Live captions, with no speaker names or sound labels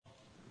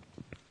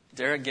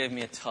Derek gave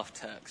me a tough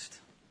text.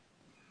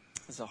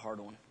 It's a hard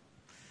one.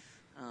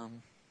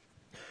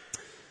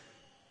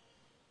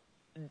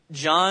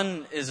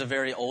 John is a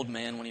very old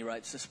man when he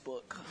writes this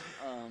book.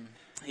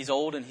 He's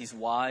old and he's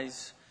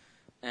wise.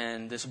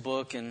 And this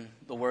book, in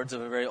the words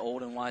of a very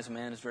old and wise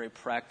man, is very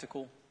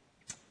practical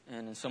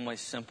and in some ways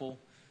simple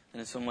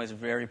and in some ways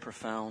very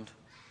profound.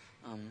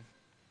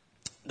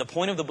 The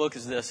point of the book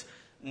is this: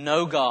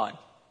 know God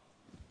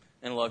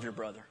and love your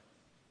brother.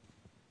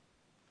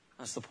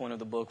 That's the point of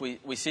the book.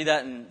 We see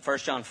that in 1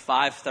 John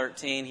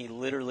 5:13. He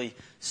literally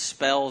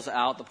spells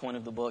out the point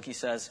of the book. He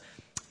says,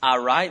 I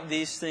write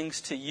these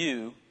things to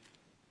you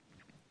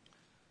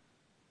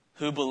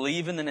who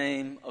believe in the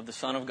name of the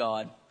Son of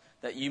God,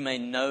 that you may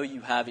know you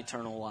have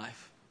eternal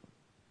life.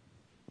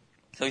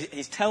 So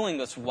he's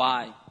telling us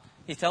why.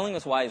 He's telling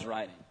us why he's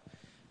writing.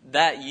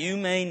 That you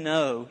may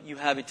know you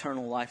have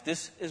eternal life.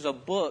 This is a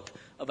book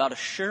about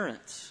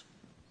assurance.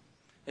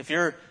 If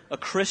you're a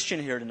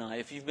Christian here tonight,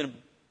 if you've been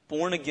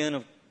born again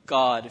of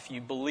God, if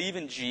you believe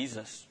in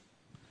Jesus,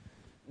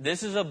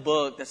 this is a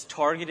book that's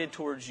targeted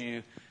towards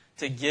you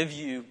to give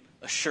you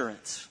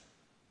assurance.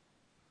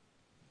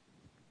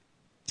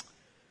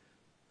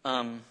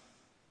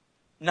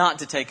 Not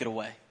to take it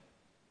away.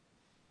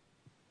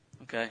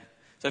 Okay?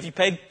 So if you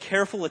paid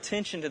careful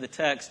attention to the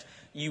text,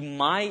 you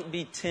might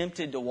be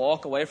tempted to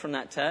walk away from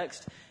that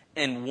text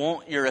and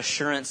want your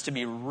assurance to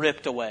be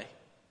ripped away.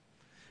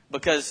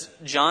 Because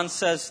John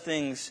says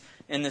things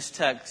in this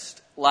text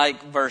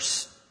like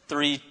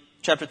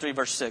chapter 3,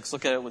 verse 6.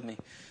 Look at it with me.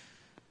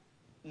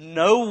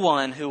 No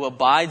one who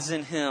abides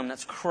in Him,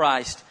 that's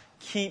Christ,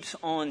 keeps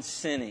on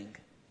sinning.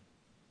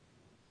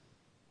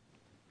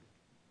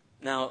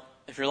 Now,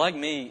 if you're like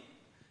me,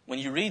 when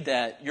you read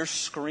that, you're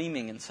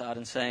screaming inside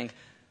and saying,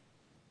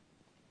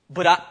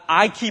 but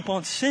I keep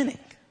on sinning,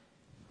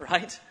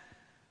 right?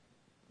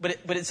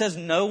 But it says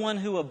no one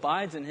who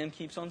abides in Him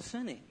keeps on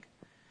sinning.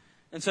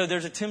 And so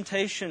there's a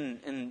temptation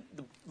in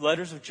the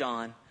letters of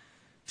John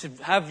to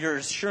have your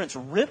assurance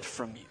ripped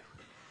from you.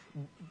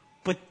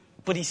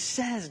 But he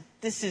says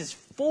this is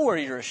for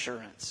your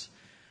assurance.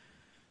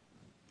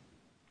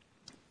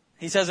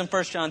 He says in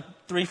 1 John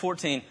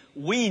 3:14,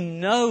 we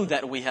know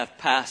that we have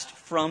passed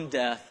from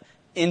death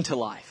into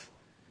life.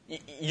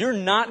 You're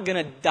not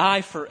going to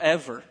die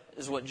forever,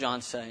 is what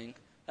John's saying.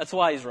 That's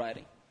why he's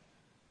writing.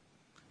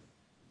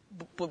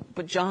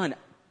 But John,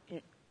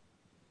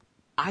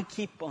 I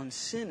keep on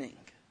sinning.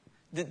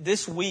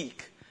 This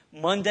week,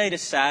 Monday to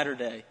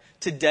Saturday,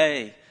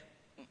 today,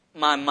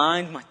 my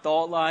mind, my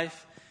thought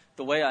life,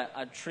 the way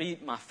I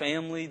treat my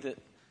family, that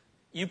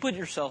you put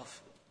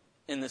yourself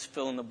in this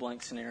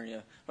fill-in-the-blank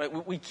scenario.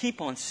 Right? We keep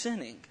on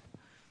sinning.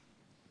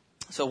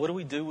 So what do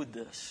we do with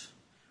this?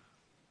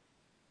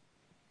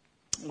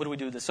 What do we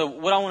do with this? So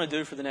what I want to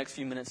do for the next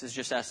few minutes is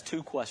just ask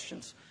two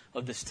questions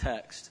of this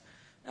text.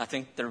 I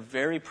think they're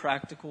very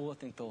practical. I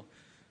think they'll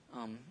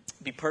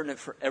be pertinent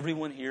for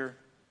everyone here.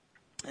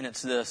 And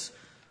it's this: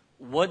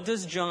 what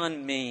does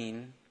John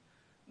mean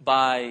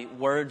by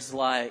words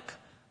like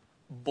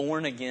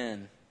born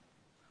again,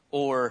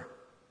 or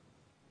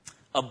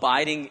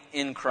abiding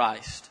in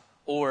Christ,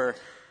 or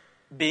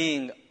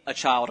being a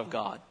child of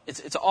God?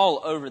 It's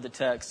all over the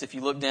text. If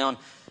you look down,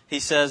 he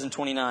says in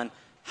 29,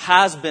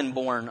 has been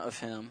born of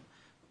Him.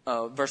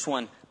 Verse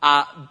 1,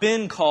 I've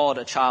been called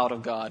a child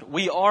of God.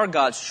 We are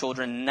God's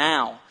children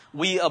now.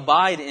 We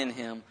abide in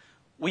Him.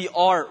 We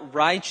are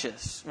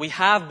righteous. We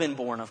have been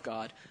born of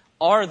God,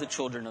 are the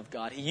children of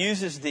God. He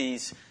uses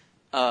these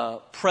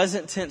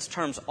present tense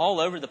terms all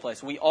over the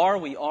place. We are,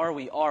 we are,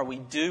 we are. We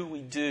do, we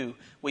do.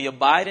 We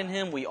abide in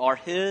Him. We are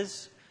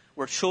His.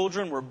 We're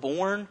children. We're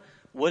born.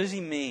 What does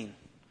He mean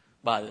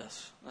by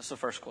this? That's the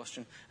first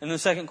question. And the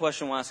second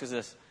question we'll ask is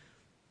this: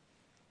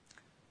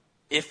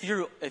 If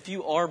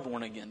you are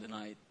born again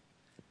tonight,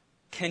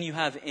 can you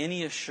have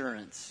any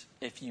assurance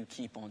if you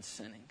keep on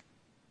sinning?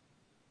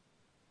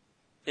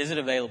 Is it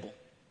available?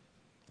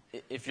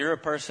 If you're a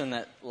person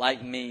that,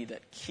 like me,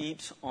 that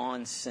keeps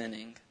on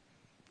sinning,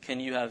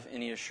 can you have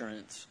any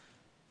assurance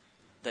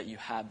that you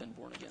have been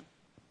born again?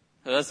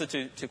 So that's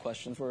the two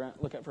questions we're going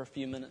to look at for a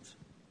few minutes.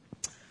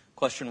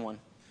 Question 1.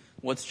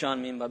 What's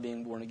John mean by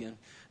being born again?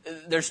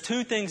 There's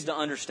two things to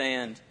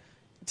understand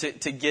to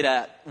get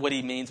at what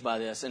he means by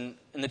this. And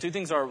the two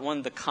things are,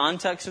 one, the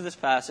context of this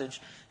passage,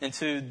 and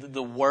two,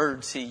 the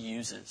words he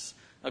uses.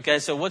 Okay,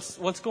 so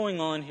what's going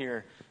on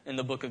here in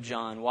the book of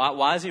John?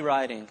 Why is he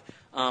writing?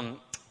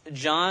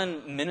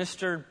 John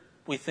ministered,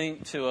 we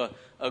think, to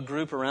a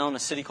group around a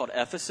city called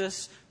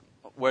Ephesus,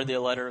 where the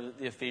letter of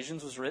the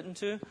Ephesians was written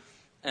to.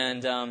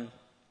 And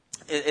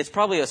it's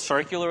probably a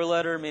circular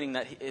letter, meaning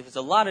that there's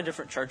a lot of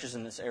different churches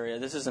in this area.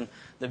 This is in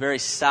the very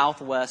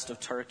southwest of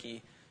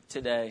Turkey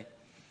today.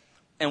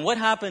 And what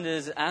happened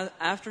is,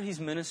 after he's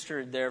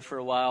ministered there for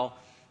a while,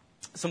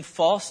 some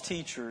false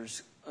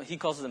teachers, he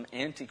calls them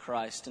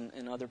Antichrist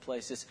in other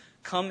places,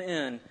 come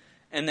in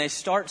and they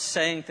start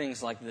saying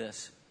things like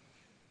this: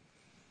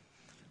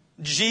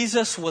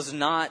 Jesus was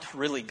not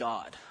really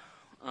God.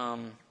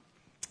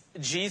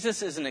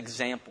 Jesus is an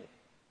example.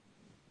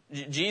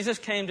 Jesus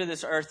came to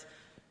this earth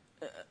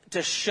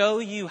to show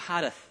you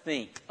how to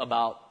think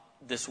about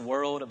this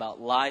world,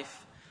 about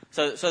life.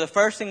 So the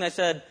first thing they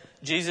said,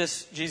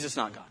 Jesus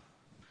not God.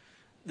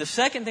 The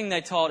second thing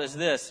they taught is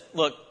this.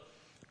 Look,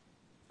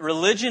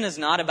 religion is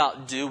not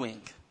about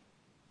doing.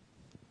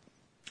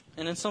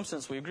 And in some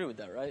sense we agree with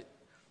that, right?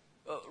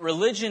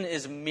 Religion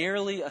is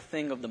merely a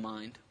thing of the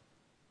mind.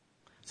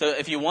 So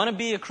if you want to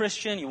be a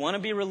Christian, you want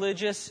to be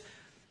religious,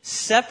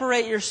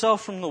 separate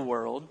yourself from the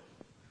world,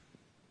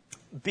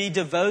 be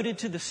devoted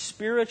to the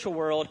spiritual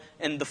world,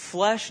 and the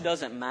flesh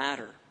doesn't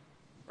matter,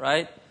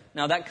 right?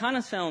 Now that kind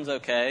of sounds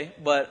okay,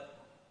 but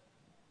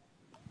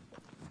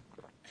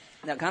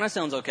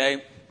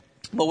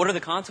what are the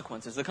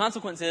consequences? The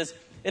consequence is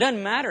it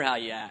doesn't matter how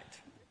you act.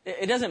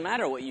 It doesn't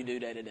matter what you do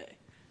day to day.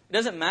 It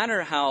doesn't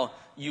matter how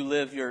you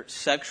live your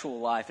sexual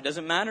life. It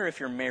doesn't matter if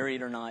you're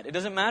married or not. It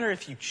doesn't matter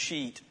if you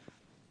cheat,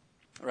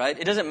 right?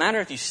 It doesn't matter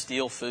if you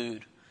steal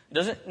food.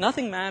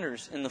 Nothing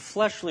matters in the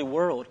fleshly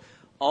world.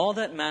 All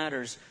that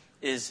matters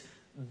is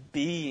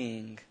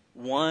being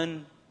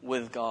one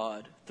with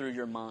God through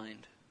your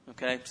mind.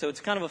 Okay? So it's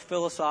kind of a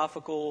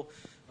philosophical,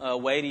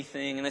 weighty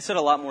thing. And they said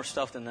a lot more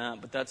stuff than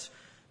that, but that's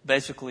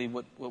basically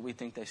what we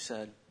think they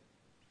said.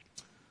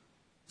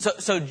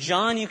 So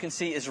John, you can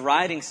see, is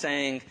writing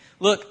saying,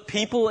 look,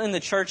 people in the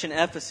church in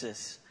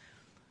Ephesus,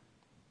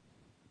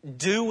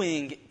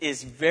 doing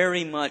is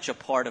very much a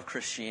part of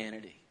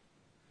Christianity.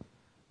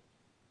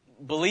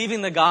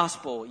 Believing the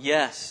gospel,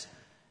 yes.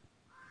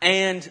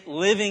 And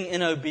living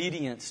in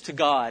obedience to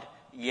God,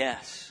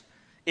 yes.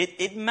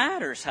 It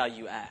matters how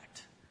you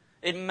act.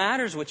 It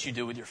matters what you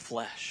do with your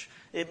flesh.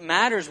 It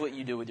matters what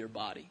you do with your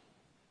body.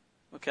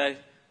 Okay?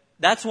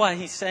 That's why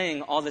he's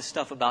saying all this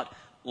stuff about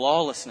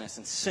lawlessness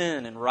and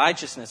sin and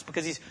righteousness,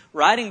 because he's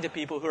writing to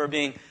people who are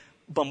being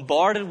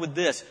bombarded with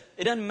this.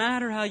 It doesn't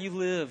matter how you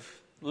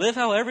live. Live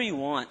however you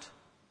want.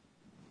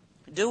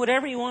 Do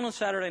whatever you want on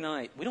Saturday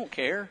night. We don't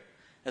care.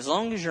 As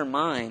long as your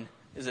mind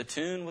is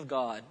attuned with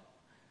God.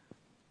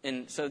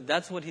 And so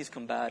that's what he's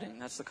combating.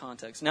 That's the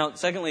context. Now,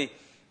 secondly,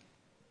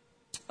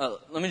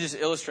 let me just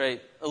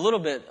illustrate a little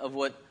bit of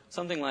what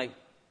something like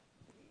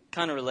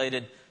kind of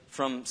related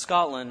from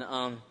Scotland.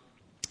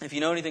 If you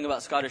know anything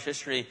about Scottish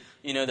history,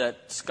 you know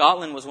that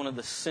Scotland was one of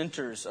the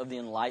centers of the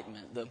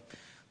Enlightenment,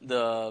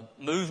 the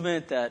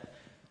movement that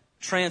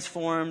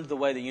transformed the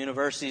way the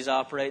universities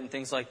operate and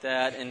things like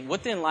that. And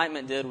what the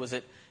Enlightenment did was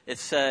it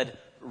said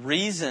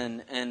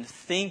reason and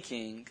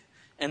thinking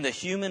and the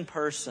human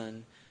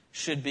person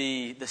should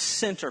be the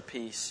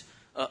centerpiece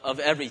of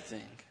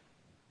everything.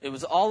 It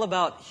was all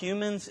about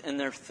humans and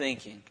their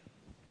thinking.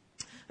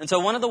 And so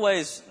one of the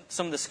ways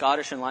some of the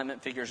Scottish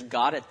Enlightenment figures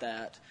got at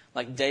that,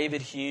 like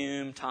David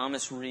Hume,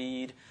 Thomas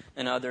Reid,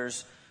 and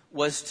others,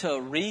 was to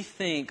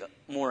rethink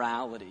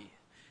morality.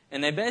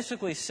 And they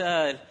basically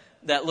said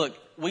that, look,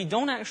 we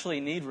don't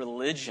actually need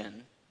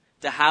religion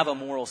to have a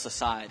moral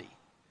society.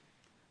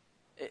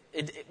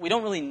 We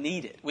don't really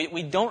need it.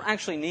 We don't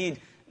actually need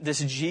this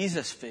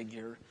Jesus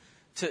figure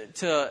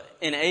to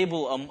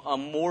enable a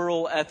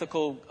moral,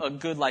 ethical, a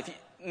good life.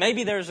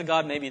 Maybe there's a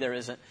God, maybe there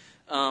isn't.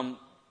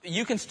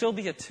 You can still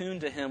be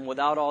attuned to Him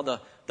without all the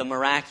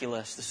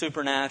miraculous, the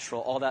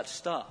supernatural, all that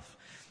stuff.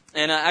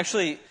 And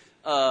actually,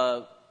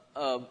 a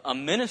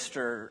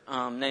minister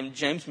named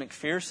James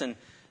McPherson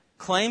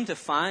claimed to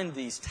find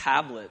these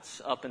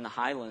tablets up in the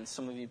Highlands.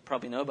 Some of you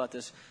probably know about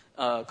this,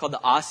 called the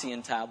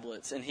Ossian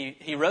tablets. And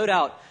he wrote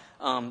out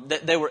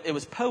that it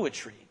was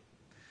poetry.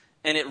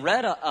 And it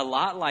read a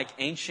lot like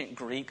ancient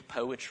Greek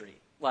poetry,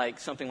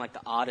 like something like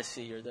the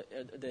Odyssey or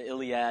the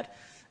Iliad.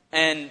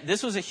 And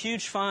this was a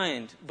huge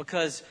find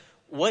because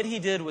what he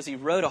did was he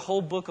wrote a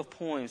whole book of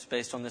poems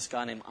based on this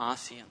guy named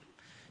Ossian.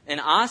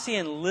 And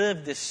Ossian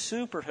lived this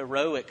super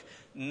heroic,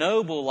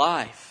 noble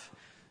life.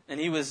 And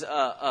he was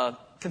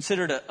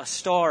considered a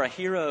star, a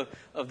hero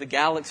of the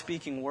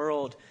Gallic-speaking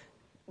world.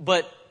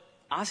 But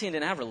Ossian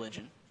didn't have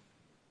religion.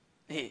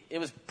 It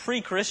was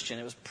pre-Christian.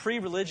 It was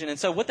pre-religion. And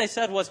so what they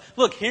said was,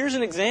 look, here's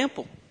an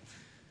example.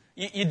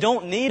 You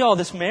don't need all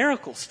this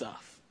miracle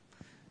stuff.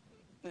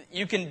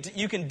 You can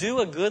do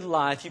a good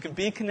life. You can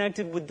be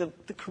connected with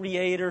the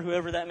Creator,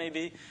 whoever that may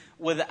be,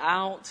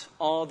 without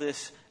all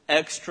this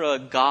extra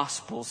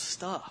gospel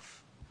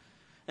stuff.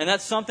 And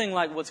that's something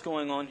like what's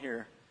going on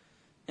here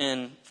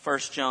in 1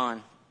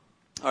 John.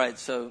 All right,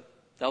 so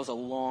that was a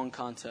long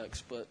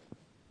context, but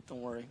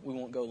don't worry, we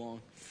won't go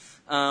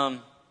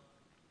long.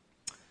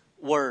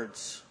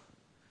 Words.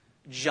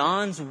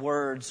 John's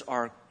words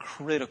are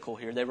critical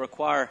here. They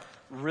require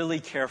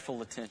really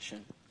careful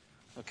attention.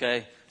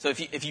 Okay? So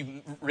if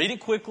you read it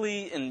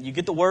quickly and you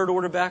get the word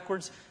order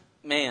backwards,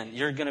 man,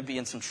 you're going to be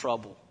in some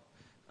trouble.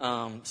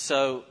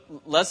 So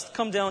let's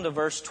come down to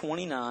verse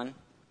 29,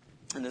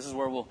 and this is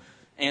where we'll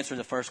answer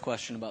the first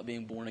question about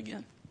being born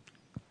again.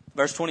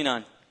 Verse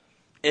 29.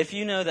 If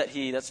you know that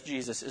He, that's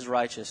Jesus, is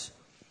righteous,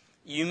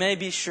 you may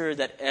be sure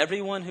that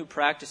everyone who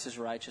practices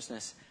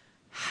righteousness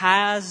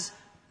has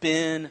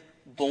been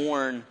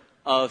born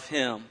of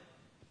Him.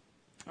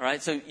 All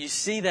right, so you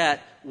see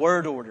that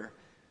word order.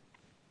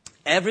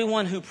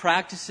 Everyone who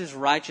practices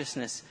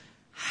righteousness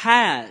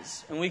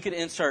has, and we could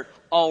insert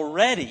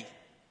already.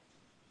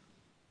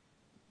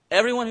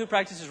 Everyone who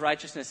practices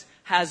righteousness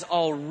has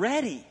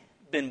already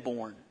been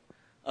born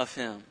of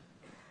him.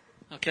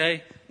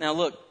 Okay? Now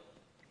look,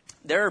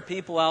 there are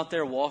people out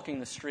there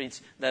walking the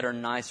streets that are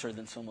nicer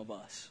than some of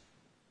us.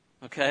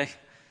 Okay?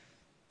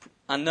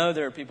 I know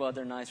there are people out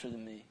there nicer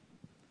than me.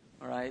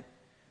 All right?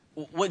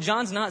 What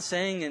John's not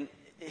saying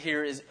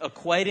here is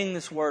equating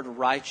this word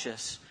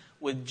righteous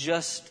with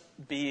just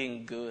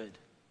being good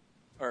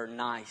or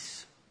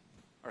nice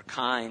or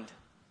kind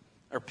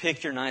or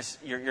pick your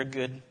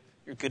good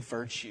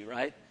virtue,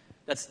 right?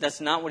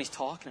 That's not what he's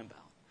talking about.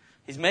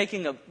 He's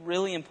making a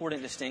really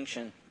important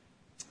distinction.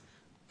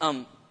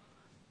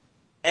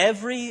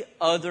 Every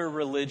other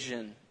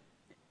religion,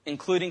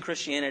 including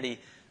Christianity,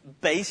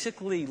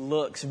 basically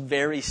looks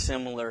very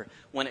similar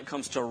when it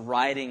comes to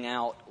writing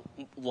out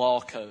law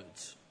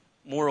codes,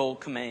 moral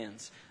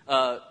commands.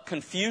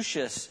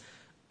 Confucius,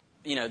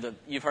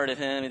 you've heard of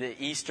him,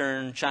 the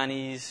Eastern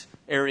Chinese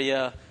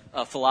area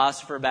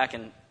philosopher back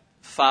in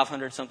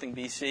 500-something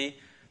BC.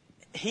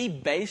 He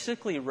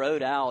basically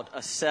wrote out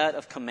a set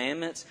of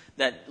commandments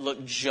that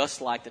look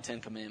just like the Ten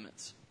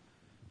Commandments.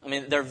 I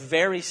mean, they're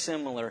very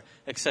similar,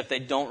 except they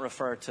don't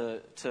refer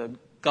to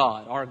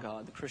God, our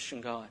God, the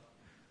Christian God.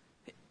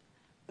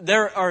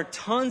 There are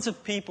tons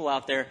of people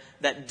out there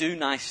that do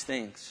nice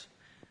things,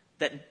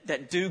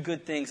 that do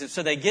good things. And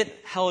so they get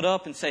held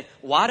up and say,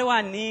 why do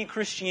I need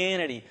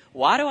Christianity?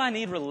 Why do I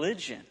need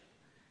religion?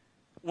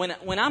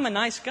 When I'm a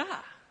nice guy,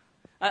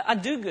 I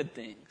do good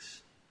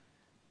things.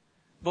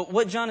 But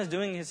what John is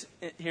doing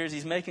here is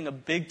he's making a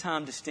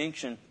big-time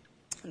distinction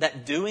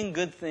that doing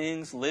good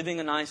things, living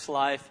a nice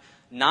life,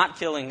 not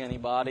killing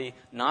anybody,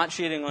 not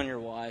cheating on your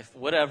wife,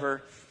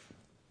 whatever,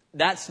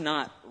 that's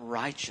not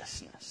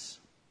righteousness.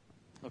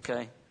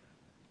 Okay?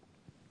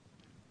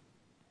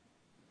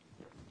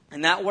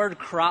 And that word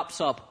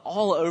crops up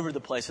all over the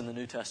place in the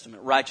New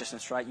Testament.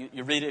 Righteousness, right?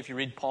 You read it, if you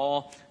read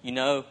Paul, you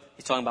know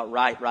he's talking about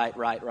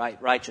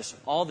righteous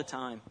all the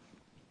time.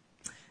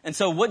 And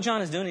so what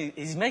John is doing,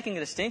 he's making a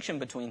distinction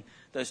between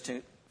those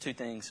two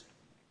things.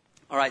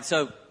 All right,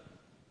 so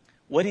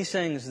what he's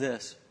saying is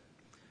this.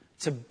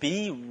 To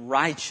be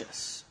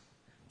righteous,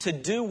 to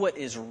do what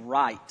is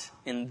right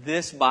in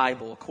this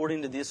Bible,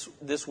 according to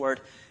this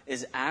word,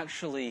 is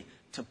actually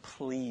to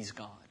please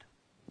God.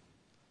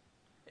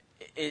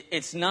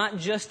 It's not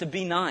just to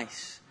be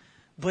nice,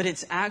 but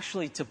it's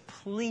actually to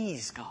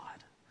please God.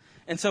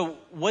 And so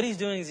what he's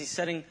doing is he's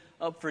setting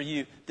up for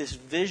you this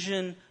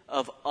vision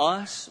of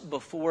us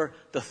before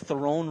the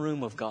throne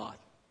room of God.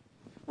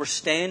 We're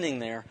standing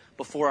there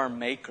before our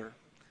Maker.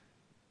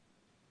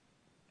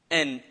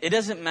 And it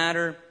doesn't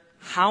matter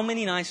how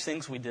many nice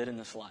things we did in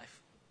this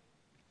life.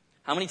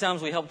 How many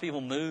times we helped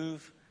people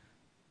move.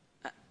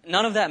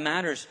 None of that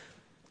matters.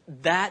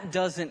 That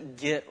doesn't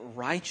get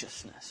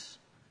righteousness.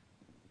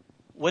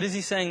 What is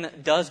he saying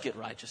that does get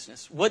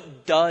righteousness?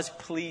 What does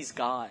please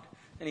God?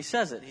 And he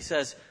says it. He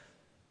says,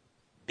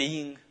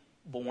 being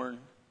born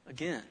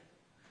again.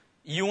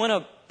 You want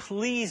to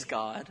please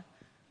God,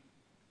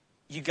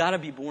 you got to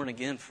be born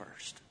again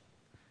first.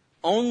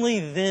 Only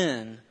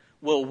then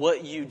will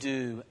what you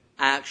do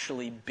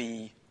actually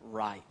be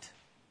right.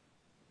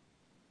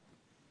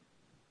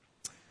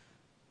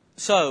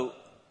 So,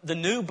 the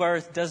new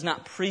birth does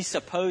not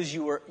presuppose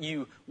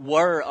you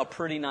were a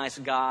pretty nice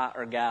guy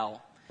or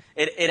gal.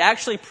 It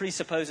actually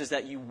presupposes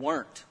that you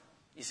weren't,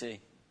 you see.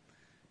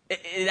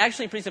 It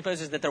actually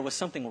presupposes that there was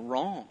something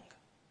wrong.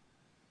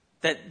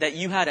 That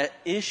you had an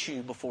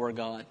issue before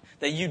God.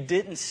 That you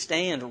didn't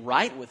stand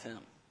right with Him.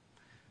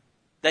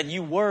 That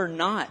you were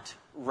not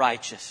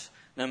righteous,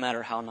 no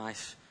matter how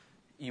nice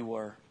you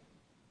were.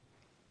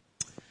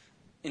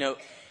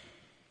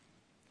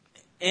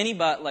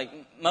 Anybody, like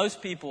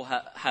most people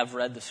have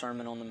read the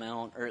Sermon on the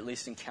Mount, or at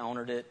least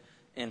encountered it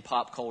in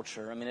pop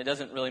culture. I mean, it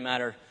doesn't really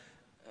matter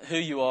who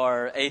you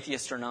are,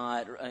 atheist or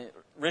not.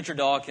 Richard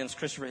Dawkins,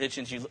 Christopher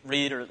Hitchens, you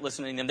read or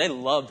listen to them, they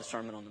love the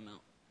Sermon on the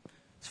Mount.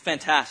 It's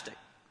fantastic,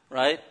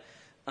 right?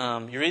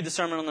 You read the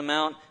Sermon on the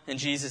Mount, and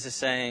Jesus is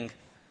saying,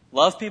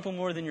 love people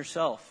more than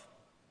yourself.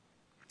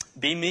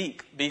 Be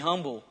meek, be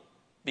humble,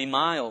 be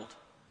mild.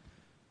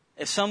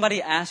 If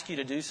somebody asks you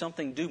to do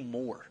something, do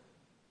more.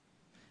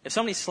 If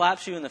somebody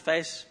slaps you in the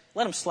face,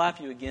 let them slap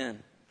you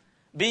again.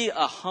 Be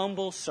a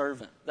humble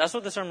servant. That's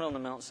what the Sermon on the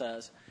Mount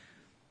says.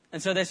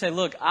 And so they say,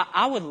 look,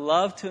 I would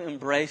love to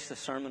embrace the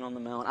Sermon on the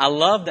Mount. I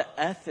love the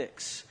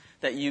ethics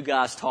that you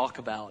guys talk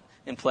about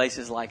in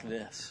places like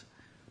this.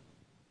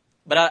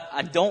 But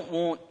I don't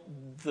want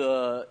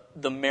the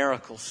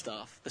miracle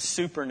stuff, the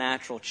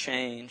supernatural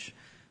change,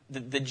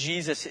 the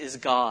Jesus is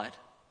God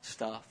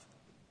stuff.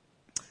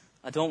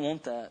 I don't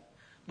want that.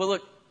 But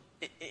look,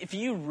 if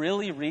you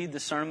really read the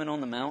Sermon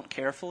on the Mount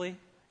carefully,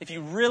 if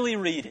you really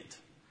read it,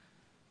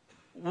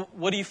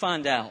 what do you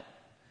find out?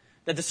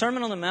 That the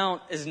Sermon on the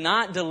Mount is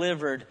not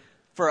delivered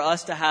for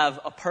us to have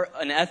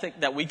an ethic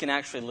that we can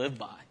actually live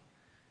by.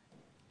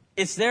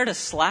 It's there to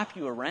slap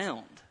you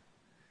around,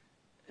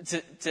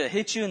 to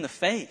hit you in the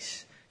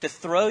face, to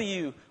throw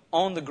you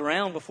on the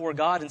ground before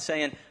God and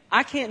saying,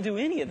 I can't do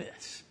any of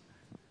this.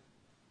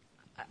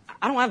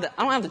 I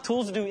don't have the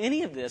tools to do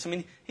any of this. I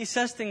mean, he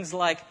says things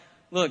like,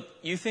 look,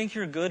 you think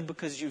you're good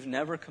because you've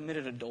never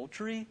committed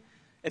adultery?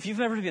 If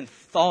you've ever even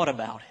thought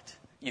about it,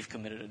 you've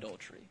committed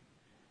adultery.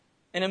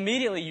 And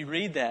immediately you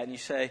read that and you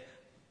say,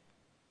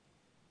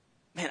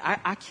 man,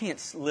 I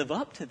can't live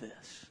up to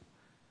this.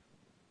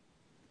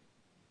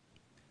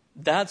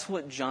 That's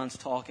what John's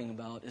talking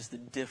about, is the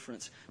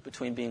difference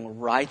between being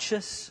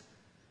righteous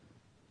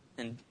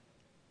and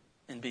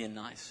being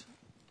nice.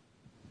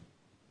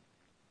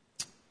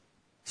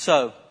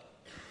 So,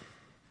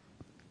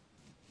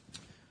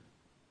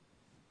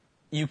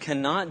 you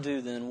cannot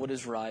do then what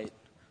is right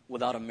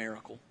without a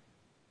miracle.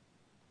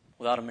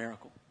 Without a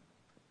miracle.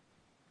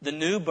 The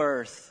new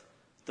birth,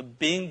 the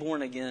being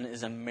born again,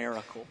 is a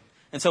miracle.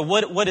 And so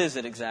what is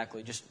it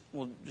exactly?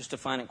 We'll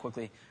define it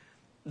quickly.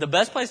 The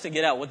best place to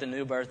get at what the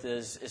new birth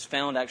is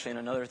found actually in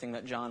another thing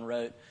that John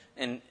wrote,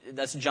 and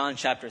that's John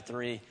chapter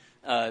 3.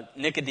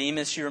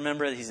 Nicodemus, you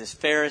remember, he's this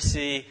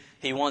Pharisee.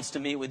 He wants to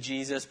meet with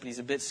Jesus, but he's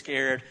a bit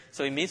scared.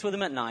 So he meets with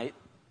him at night,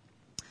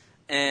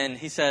 and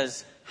he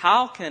says,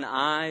 how can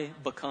I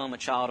become a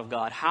child of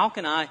God? How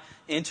can I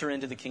enter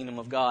into the kingdom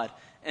of God?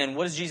 And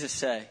what does Jesus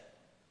say?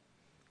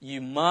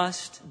 You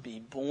must be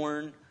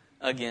born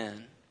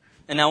again.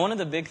 And now one of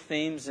the big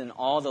themes in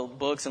all the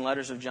books and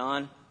letters of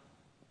John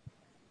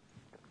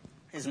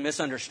is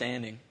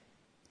misunderstanding.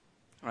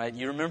 Right?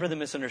 You remember the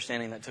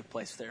misunderstanding that took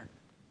place there.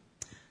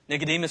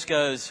 Nicodemus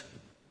goes,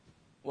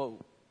 whoa,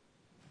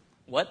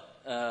 what?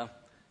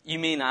 You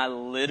mean I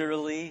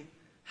literally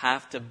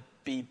have to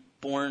be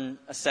born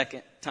a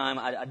second time?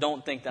 I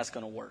don't think that's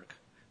going to work,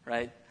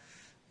 right?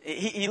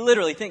 He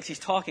literally thinks he's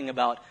talking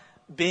about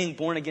being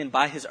born again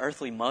by his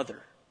earthly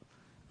mother,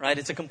 right?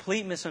 It's a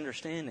complete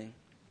misunderstanding.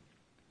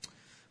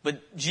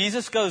 But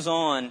Jesus goes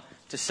on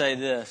to say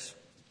this: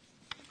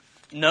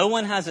 no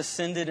one has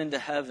ascended into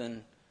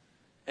heaven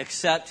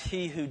except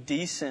he who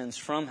descends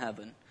from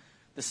heaven,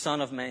 the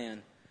Son of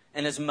Man.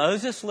 And as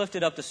Moses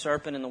lifted up the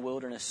serpent in the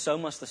wilderness, so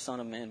must the Son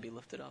of Man be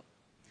lifted up.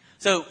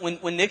 So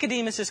when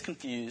Nicodemus is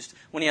confused,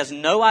 when he has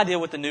no idea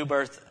what the new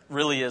birth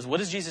really is, what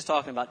is Jesus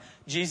talking about?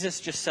 Jesus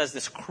just says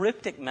this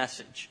cryptic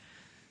message.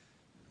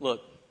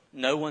 Look,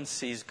 no one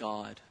sees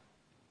God.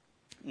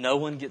 No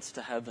one gets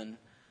to heaven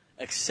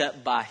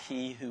except by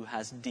he who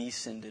has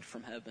descended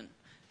from heaven,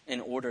 in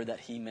order that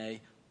he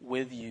may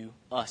with you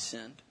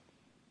ascend.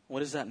 What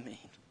does that mean?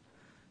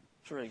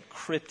 It's a very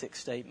cryptic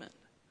statement.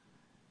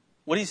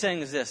 What he's saying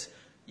is this: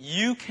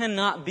 you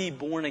cannot be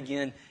born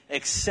again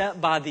except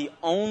by the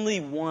only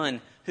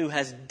one who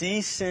has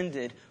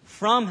descended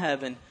from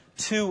heaven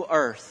to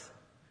earth.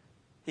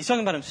 He's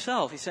talking about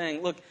himself. He's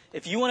saying, look,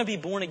 if you want to be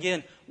born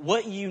again,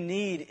 what you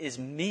need is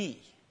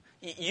me.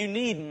 You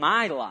need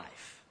my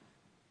life.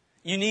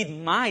 You need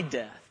my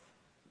death.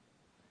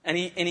 And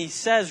he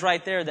says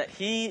right there that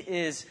he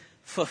is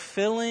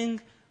fulfilling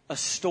a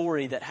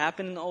story that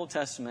happened in the Old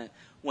Testament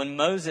when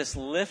Moses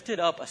lifted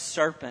up a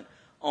serpent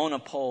on a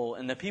pole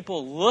and the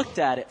people looked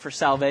at it for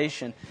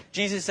salvation.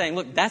 Jesus is saying,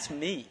 look, that's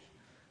me.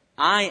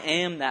 I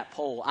am that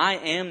pole. I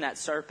am that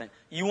serpent.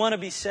 You want to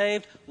be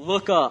saved?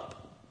 Look up.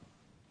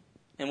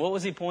 And what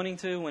was he pointing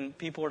to when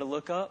people were to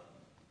look up?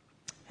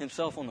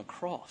 Himself on the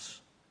cross.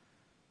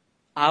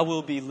 I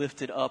will be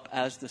lifted up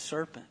as the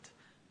serpent,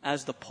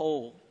 as the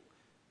pole.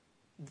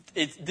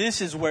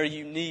 This is where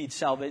you need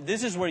salvation.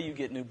 This is where you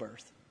get new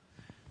birth.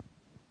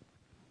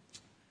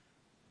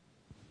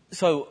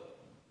 So,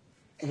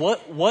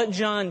 what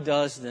John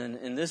does then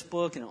in this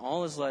book and in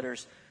all his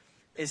letters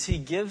is he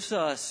gives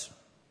us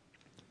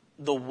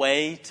the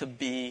way to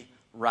be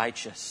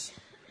righteous.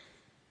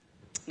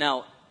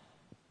 Now,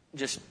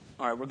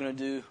 all right, we're going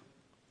to do a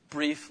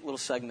brief little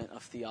segment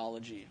of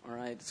theology, all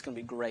right? It's going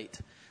to be great.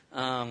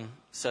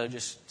 So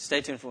just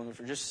stay tuned for me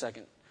for just a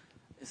second.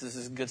 This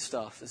is good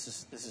stuff. This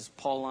is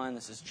Pauline.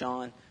 This is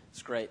John.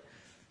 It's great.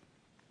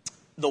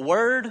 The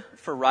word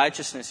for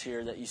righteousness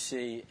here that you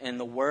see, and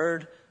the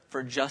word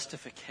for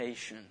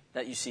justification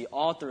that you see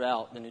all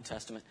throughout the New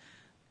Testament,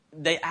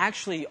 they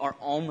actually are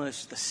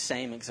almost the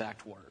same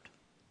exact word.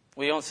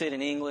 We don't see it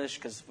in English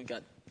because we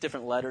got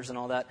different letters and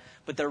all that,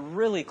 but they're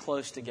really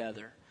close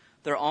together.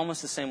 They're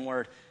almost the same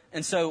word.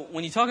 And so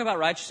when you talk about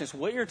righteousness,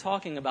 what you're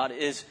talking about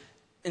is,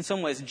 in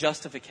some ways,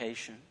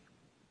 justification.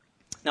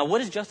 Now, what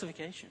is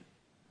justification?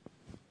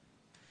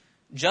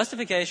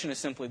 Justification is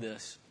simply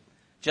this.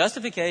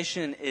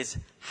 Justification is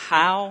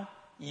how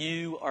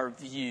you are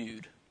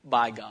viewed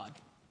by God.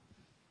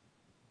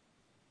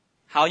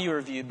 How you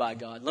are viewed by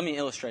God. Let me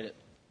illustrate it.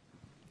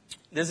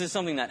 This is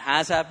something that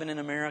has happened in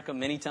America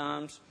many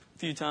times, a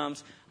few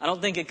times. I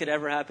don't think it could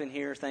ever happen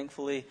here,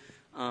 thankfully.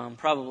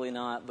 Probably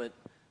not. But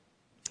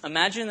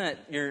imagine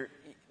that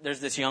there's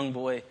this young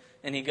boy,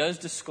 and he goes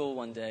to school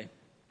one day,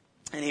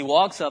 and he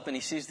walks up and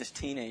he sees this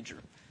teenager,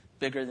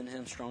 bigger than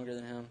him, stronger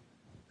than him,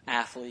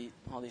 athlete,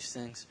 all these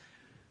things.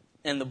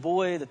 And the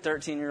boy, the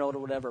 13-year-old or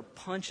whatever,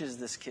 punches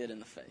this kid in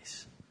the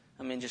face.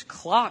 I mean, just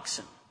clocks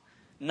him.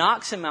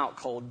 Knocks him out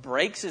cold,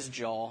 breaks his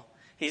jaw.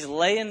 He's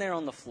laying there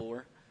on the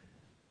floor.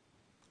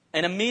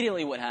 And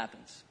immediately what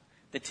happens?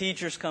 The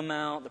teachers come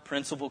out. The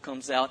principal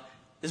comes out.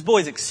 This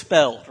boy's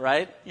expelled,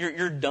 right?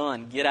 You're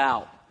done. Get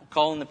out. I'm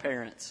calling the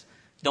parents.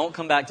 Don't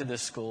come back to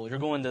this school. You're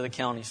going to the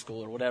county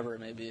school or whatever it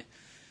may be.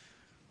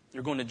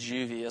 You're going to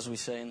juvie, as we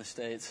say in the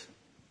States.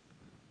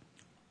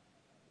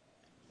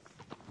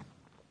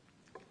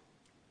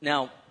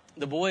 Now,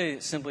 the boy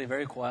simply,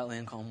 very quietly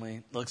and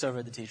calmly, looks over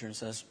at the teacher and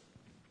says,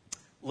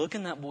 "Look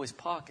in that boy's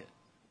pocket."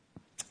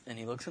 And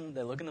they look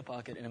in the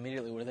pocket, and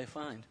immediately what do they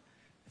find?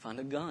 They find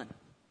a gun.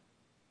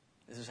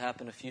 This has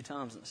happened a few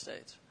times in the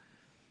States.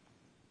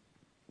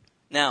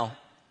 Now,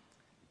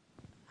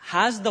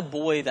 has the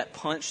boy that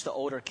punched the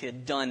older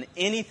kid done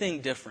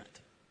anything different?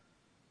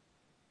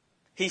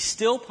 He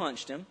still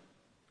punched him,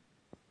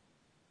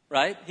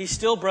 right? He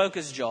still broke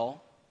his jaw.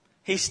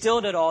 He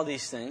still did all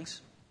these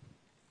things.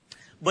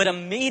 But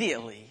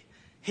immediately,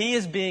 he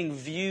is being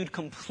viewed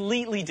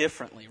completely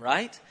differently,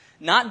 right?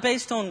 Not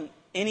based on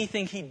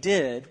anything he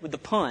did with the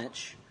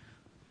punch,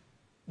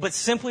 but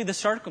simply the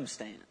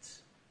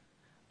circumstance.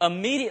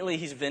 Immediately,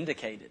 he's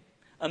vindicated.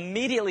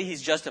 Immediately,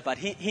 he's justified.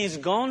 He's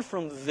gone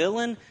from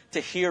villain to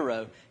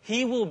hero.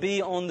 He will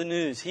be on the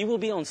news. He will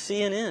be on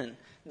CNN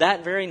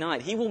that very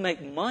night. He will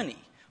make money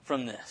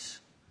from this.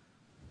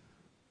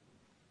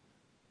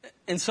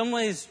 In some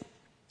ways,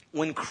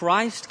 when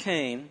Christ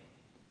came,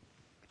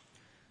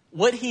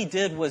 what he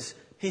did was,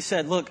 he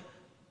said, "Look,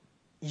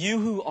 you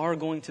who are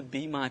going to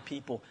be my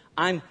people,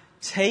 I'm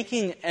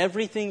taking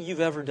everything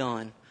you've ever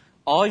done,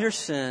 all your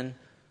sin,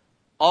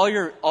 all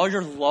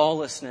your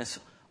lawlessness,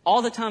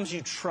 all the times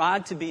you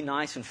tried to be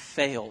nice and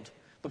failed,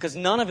 because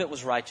none of it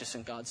was righteous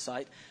in God's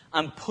sight.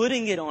 I'm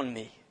putting it on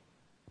me.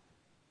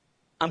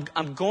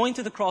 I'm going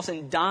to the cross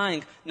and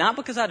dying, not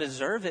because I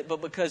deserve it,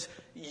 but because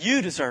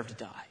you deserve to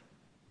die.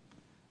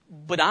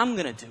 But I'm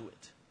going to do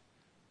it."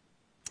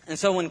 And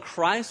so when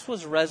Christ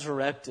was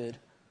resurrected,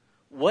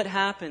 what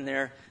happened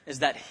there is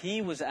that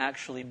he was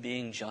actually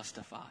being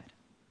justified.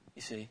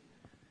 You see?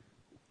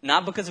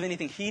 Not because of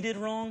anything he did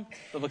wrong,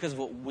 but because of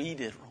what we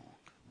did wrong.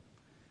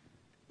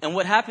 And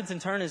what happens in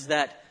turn is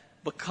that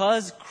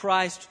because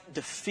Christ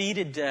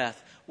defeated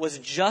death, was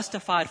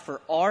justified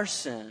for our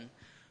sin,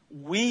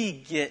 we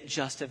get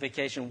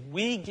justification.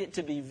 We get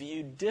to be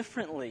viewed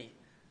differently.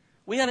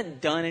 We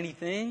haven't done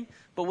anything,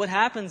 but what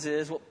happens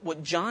is,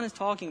 what John is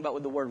talking about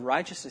with the word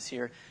righteousness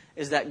here,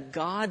 is that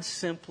God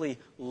simply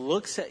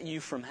looks at you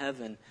from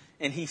heaven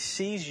and he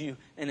sees you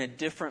in a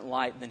different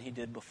light than he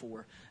did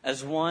before,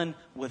 as one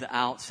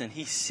without sin.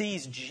 He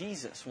sees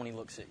Jesus when he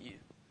looks at you.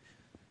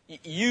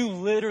 You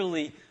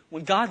literally,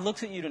 when God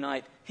looks at you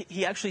tonight,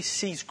 he actually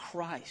sees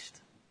Christ.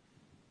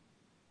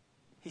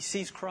 He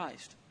sees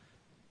Christ.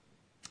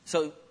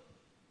 So,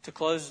 to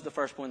close the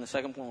first point, the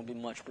second point will be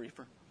much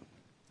briefer.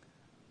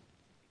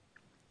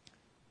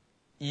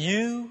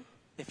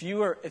 If you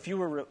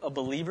were a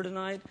believer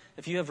tonight,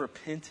 if you have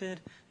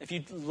repented, if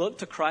you look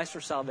to Christ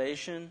for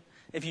salvation,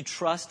 if you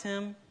trust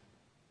him,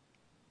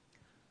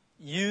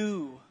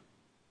 you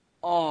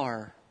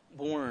are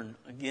born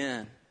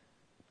again.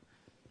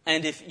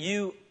 And if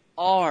you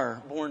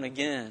are born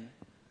again,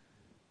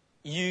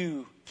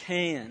 you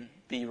can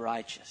be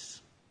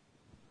righteous.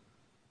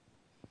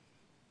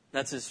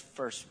 That's his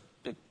first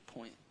big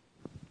point.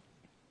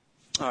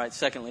 All right,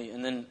 secondly,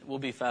 and then we'll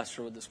be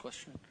faster with this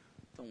question.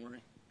 Don't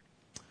worry.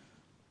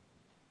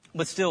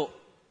 But still,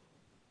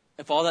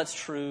 if all that's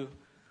true,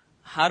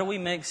 how do we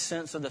make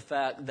sense of the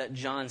fact that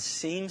John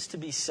seems to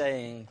be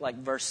saying, like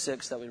verse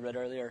 6 that we read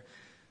earlier,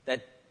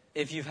 that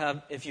if you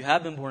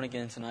have been born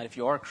again tonight, if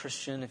you are a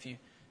Christian, if you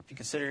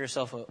consider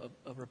yourself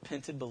a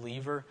repentant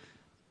believer,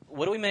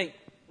 what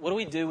do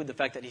we do with the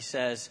fact that he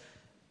says,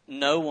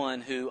 no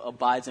one who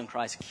abides in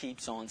Christ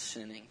keeps on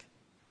sinning?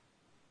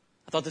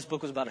 I thought this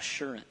book was about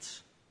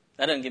assurance.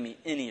 That doesn't give me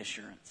any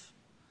assurance.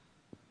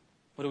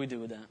 What do we do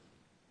with that?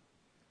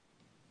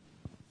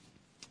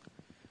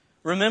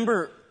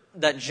 Remember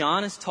that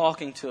John is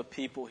talking to a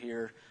people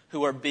here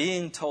who are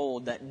being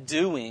told that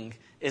doing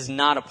is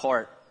not a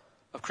part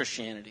of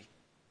Christianity.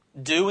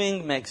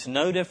 Doing makes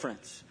no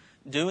difference.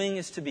 Doing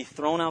is to be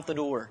thrown out the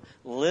door.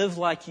 Live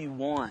like you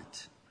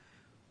want.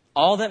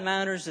 All that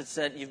matters is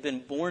that you've been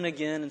born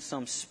again in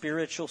some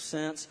spiritual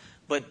sense,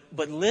 but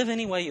live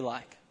any way you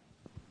like.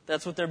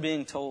 That's what they're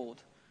being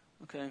told.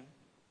 Okay?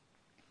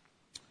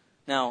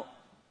 Now,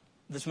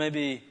 this may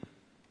be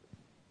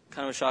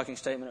kind of a shocking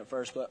statement at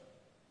first, but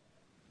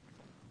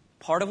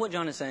part of what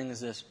John is saying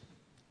is this.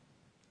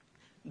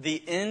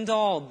 The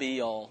end-all,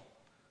 be-all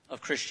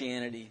of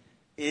Christianity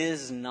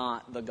is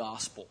not the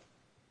gospel.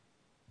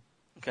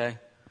 Okay?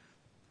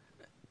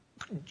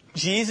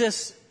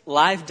 Jesus'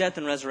 life, death,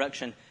 and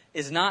resurrection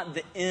is not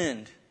the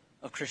end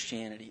of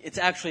Christianity. It's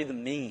actually the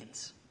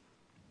means.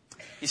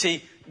 You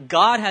see,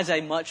 God has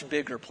a much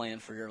bigger plan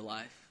for your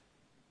life.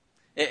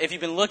 If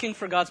you've been looking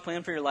for God's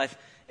plan for your life,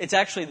 it's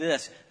actually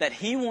this, that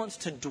he wants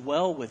to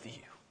dwell with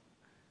you.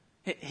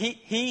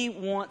 He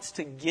wants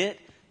to get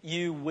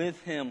you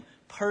with him,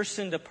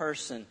 person to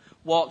person,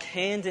 walk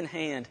hand in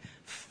hand,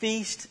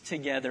 feast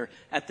together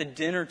at the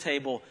dinner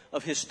table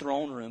of his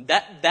throne room.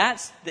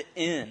 That's the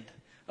end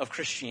of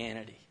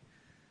Christianity.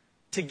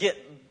 to get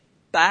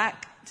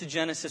back to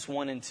Genesis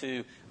 1 and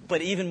 2,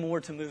 but even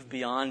more to move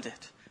beyond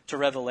it to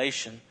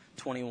Revelation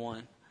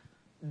 21.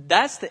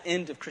 That's the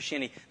end of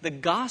Christianity. The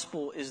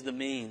gospel is the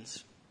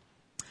means.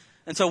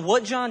 And so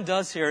what John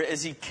does here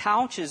is he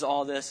couches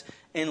all this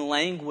in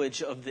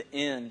language of the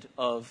end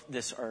of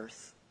this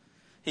earth.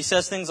 He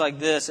says things like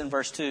this in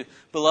verse 2,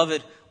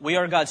 "Beloved, we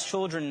are God's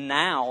children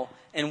now,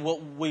 and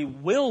what we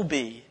will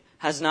be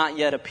has not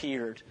yet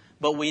appeared.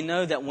 But we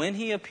know that when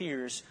He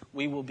appears,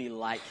 we will be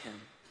like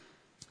Him,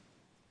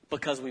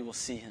 because we will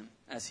see Him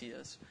as He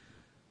is."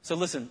 So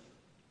listen,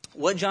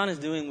 what John is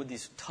doing with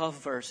these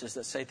tough verses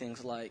that say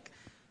things like,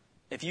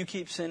 if you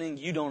keep sinning,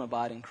 you don't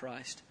abide in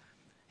Christ.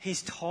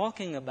 He's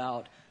talking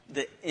about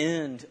the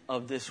end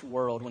of this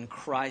world when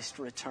Christ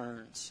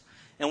returns.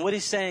 And what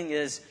he's saying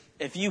is,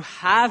 if you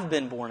have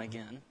been born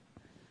again,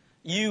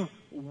 you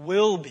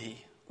will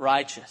be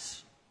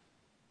righteous.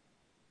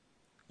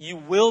 You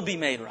will be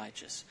made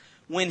righteous.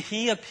 When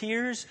He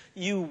appears,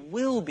 you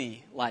will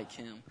be like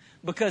Him.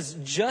 Because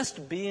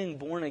just being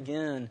born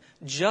again,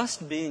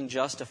 just being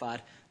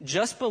justified,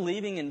 just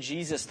believing in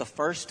Jesus the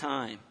first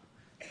time,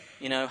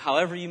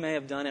 however you may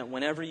have done it,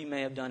 whenever you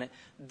may have done it,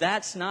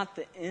 that's not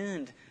the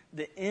end.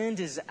 The end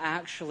is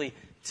actually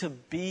to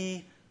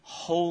be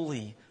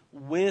holy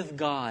with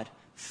God,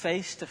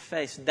 face to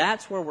face.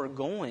 That's where we're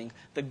going.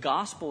 The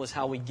gospel is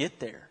how we get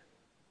there.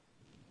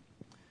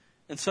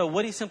 And so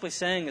what he's simply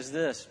saying is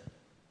this: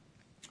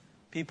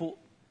 people,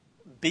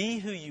 be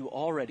who you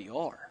already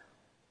are.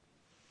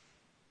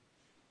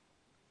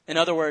 In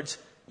other words,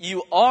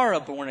 you are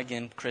a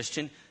born-again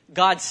Christian.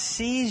 God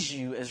sees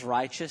you as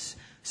righteous,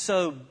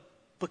 so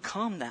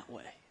become that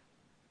way.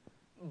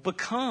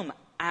 Become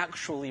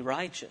actually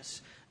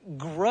righteous.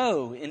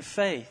 Grow in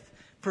faith.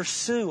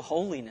 Pursue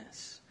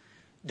holiness.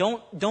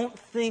 Don't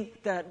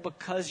think that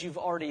because you've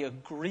already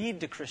agreed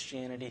to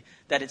Christianity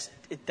that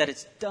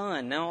it's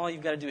done. Now all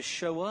you've got to do is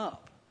show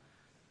up.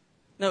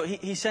 No,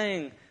 he's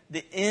saying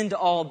the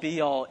end-all,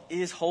 be-all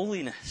is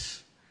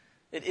holiness.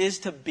 It is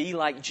to be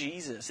like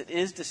Jesus. It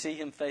is to see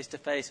Him face to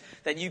face.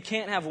 That you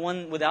can't have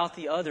one without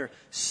the other.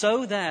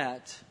 So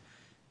that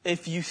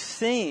if you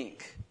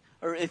think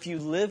or if you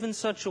live in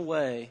such a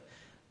way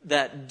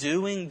that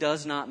doing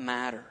does not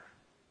matter,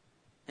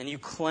 and you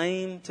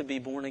claim to be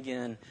born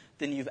again,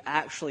 then you've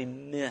actually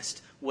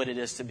missed what it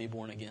is to be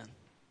born again.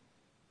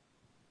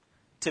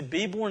 To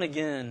be born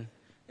again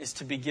is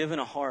to be given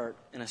a heart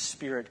and a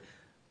spirit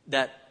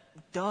that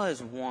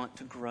does want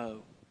to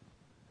grow.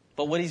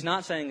 But what he's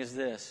not saying is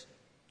this: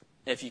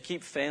 if you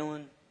keep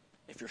failing,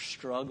 if you're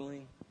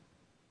struggling,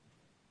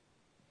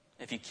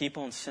 if you keep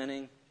on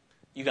sinning,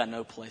 you got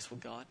no place with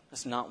God.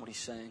 That's not what he's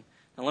saying.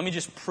 Now let me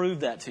just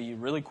prove that to you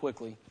really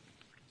quickly.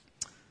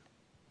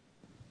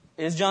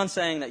 Is John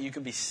saying that you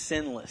can be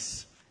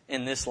sinless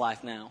in this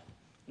life now?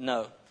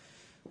 No.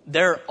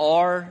 There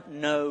are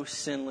no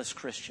sinless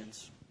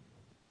Christians.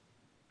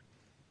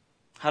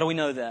 How do we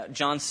know that?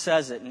 John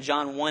says it in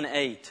John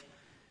 1:8.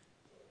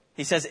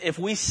 He says, if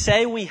we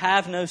say we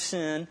have no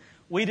sin,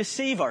 we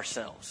deceive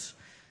ourselves,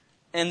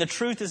 and the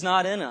truth is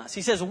not in us.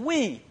 He says,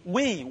 we,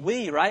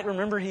 right?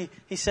 Remember, he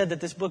said that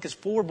this book is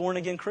for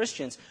born-again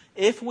Christians.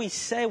 If we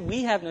say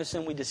we have no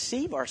sin, we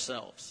deceive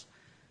ourselves.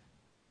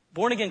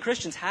 Born-again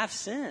Christians have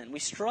sin. We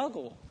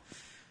struggle.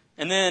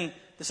 And then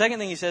the second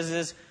thing he says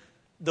is,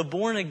 the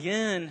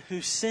born-again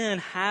who sin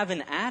have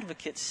an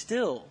advocate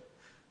still.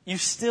 You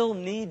still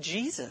need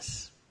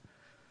Jesus.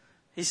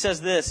 He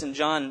says this in 1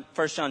 John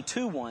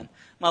 2:1.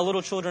 My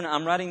little children,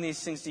 I'm writing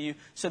these things to you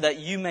so that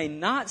you may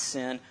not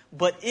sin,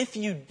 but if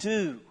you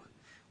do,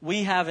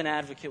 we have an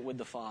advocate with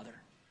the Father,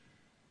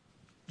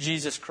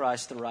 Jesus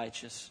Christ the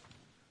righteous.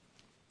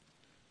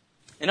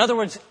 In other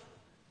words,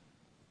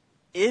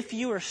 if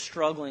you are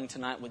struggling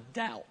tonight with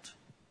doubt,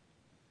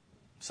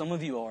 some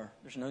of you are,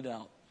 there's no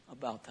doubt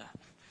about that.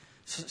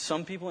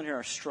 Some people in here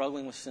are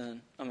struggling with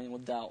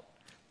with doubt.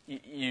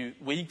 You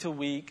week to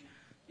week,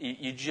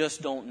 you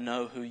just don't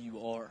know who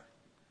you are.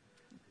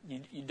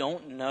 You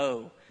don't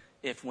know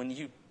if when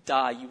you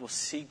die, you will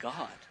see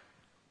God.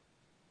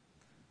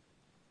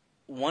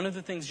 One of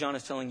the things John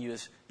is telling you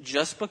is,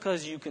 just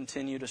because you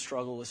continue to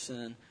struggle with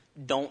sin,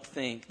 don't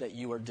think that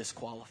you are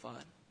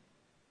disqualified.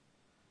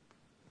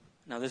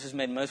 Now, this is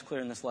made most clear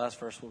in this last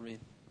verse we'll read.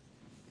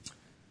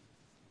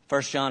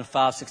 1 John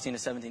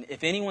 5:16-17.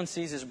 If anyone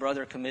sees his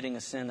brother committing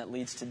a sin that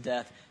leads to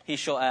death, he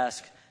shall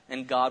ask,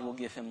 and God will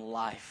give him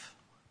life.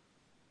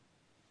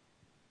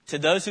 To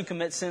those who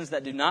commit sins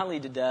that do not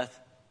lead to death,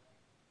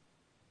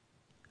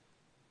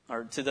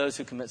 or to those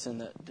who commit sin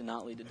that do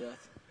not lead to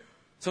death.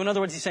 So in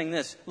other words, he's saying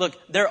this. Look,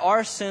 there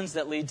are sins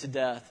that lead to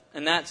death,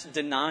 and that's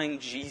denying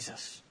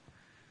Jesus.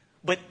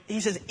 But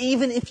he says,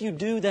 even if you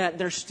do that,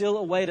 there's still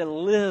a way to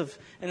live,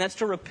 and that's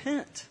to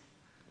repent.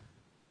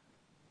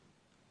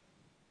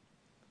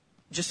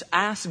 Just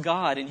ask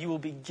God, and you will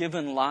be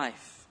given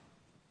life.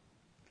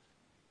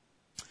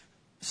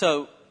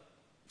 So,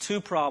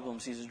 two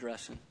problems he's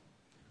addressing.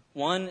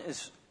 One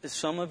is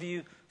some of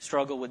you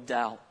struggle with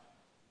doubt.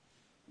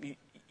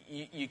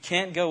 You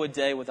can't go a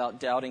day without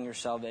doubting your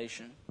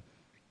salvation.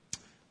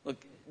 Look,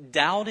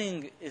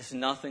 doubting is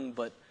nothing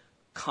but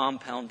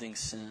compounding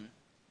sin.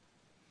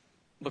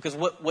 Because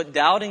what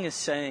doubting is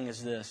saying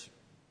is this: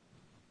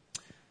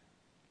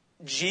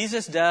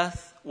 Jesus'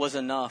 death was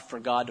enough for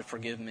God to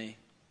forgive me,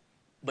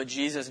 but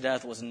Jesus'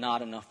 death was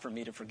not enough for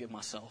me to forgive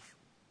myself.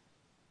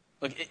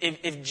 Look,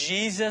 if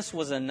Jesus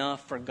was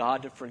enough for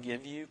God to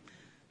forgive you,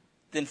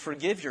 then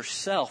forgive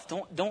yourself.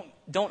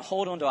 Don't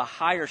hold on to a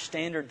higher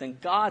standard than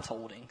God's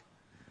holding.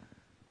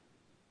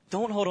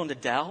 Don't hold on to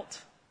doubt.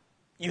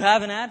 You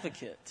have an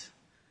advocate.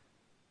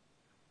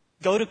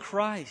 Go to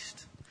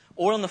Christ.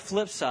 Or on the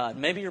flip side,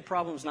 maybe your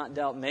problem is not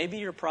doubt. Maybe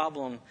your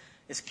problem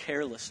is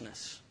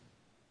carelessness.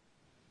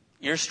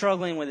 You're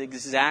struggling with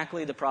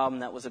exactly the problem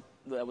that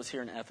was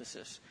here in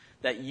Ephesus,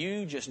 that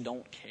you just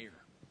don't care.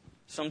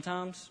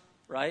 Sometimes,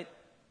 right?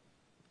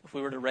 If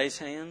we were to raise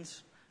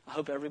hands, I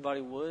hope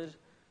everybody would.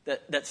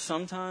 That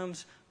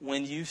sometimes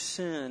when you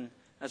sin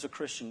as a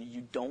Christian,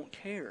 you don't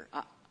care.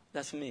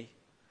 That's me.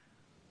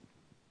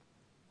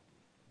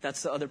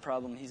 That's the other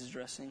problem he's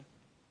addressing.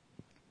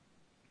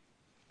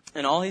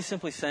 And all he's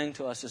simply saying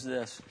to us is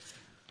this: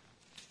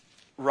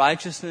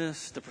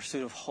 righteousness, the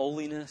pursuit of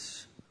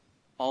holiness,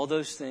 all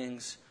those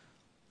things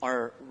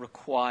are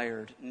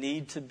required,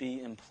 need to be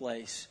in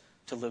place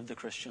to live the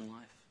Christian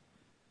life.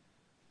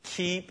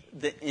 Keep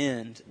the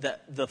end,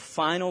 the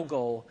final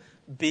goal,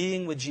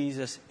 being with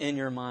Jesus in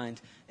your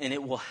mind, and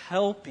it will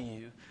help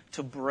you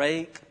to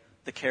break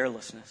the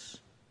carelessness.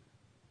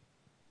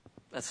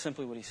 That's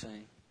simply what he's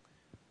saying.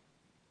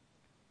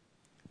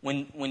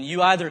 When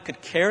you either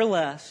could care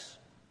less,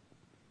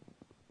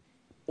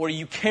 or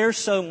you care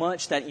so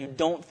much that you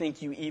don't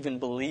think you even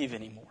believe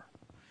anymore,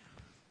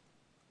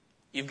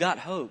 you've got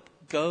hope.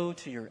 Go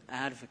to your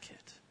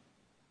advocate.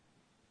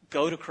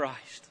 Go to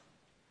Christ.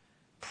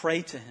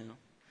 Pray to Him.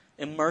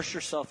 Immerse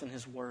yourself in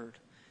His Word.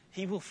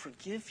 He will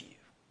forgive you.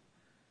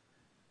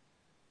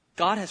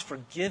 God has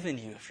forgiven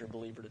you if you're a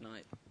believer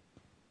tonight.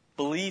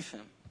 Believe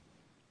Him.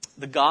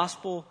 The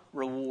gospel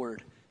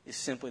reward is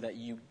simply that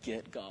you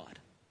get God.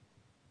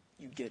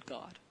 You get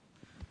God.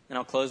 And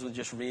I'll close with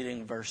just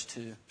reading verse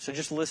 2. So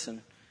just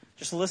listen.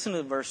 Just listen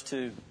to verse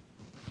 2.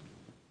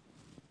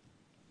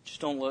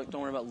 Just don't look.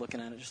 Don't worry about looking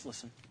at it. Just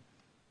listen.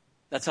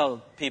 That's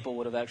how people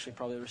would have actually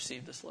probably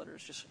received this letter,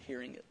 is just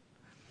hearing it.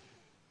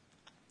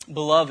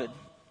 Beloved,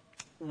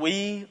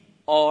 we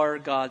are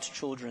God's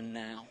children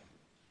now.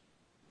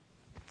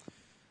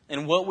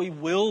 And what we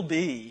will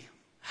be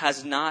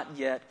has not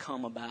yet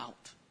come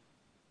about.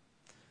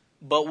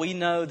 But we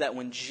know that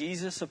when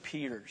Jesus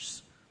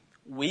appears,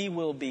 we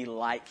will be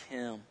like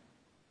Him,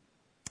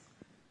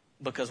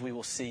 because we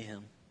will see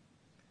Him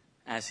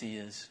as He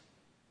is.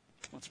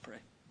 Let's pray.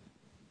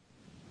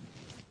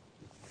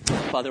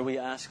 Father, we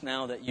ask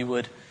now that you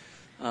would,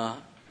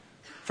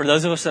 for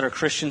those of us that are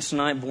Christians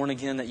tonight, born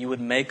again, that you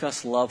would make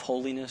us love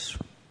holiness,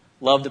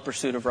 love the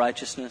pursuit of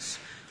righteousness,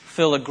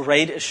 feel a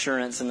great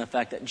assurance in the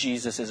fact that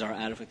Jesus is our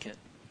advocate.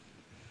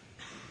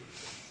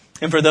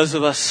 And for those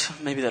of us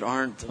maybe that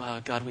aren't,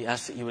 God, we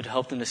ask that you would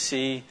help them to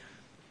see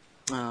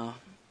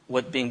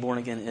what being born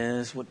again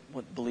is,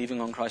 what believing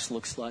on Christ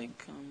looks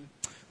like,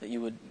 that you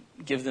would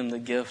give them the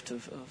gift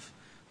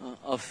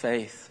of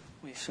faith.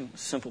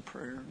 Simple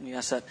prayer. We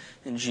ask that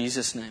in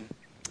Jesus' name.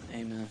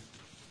 Amen.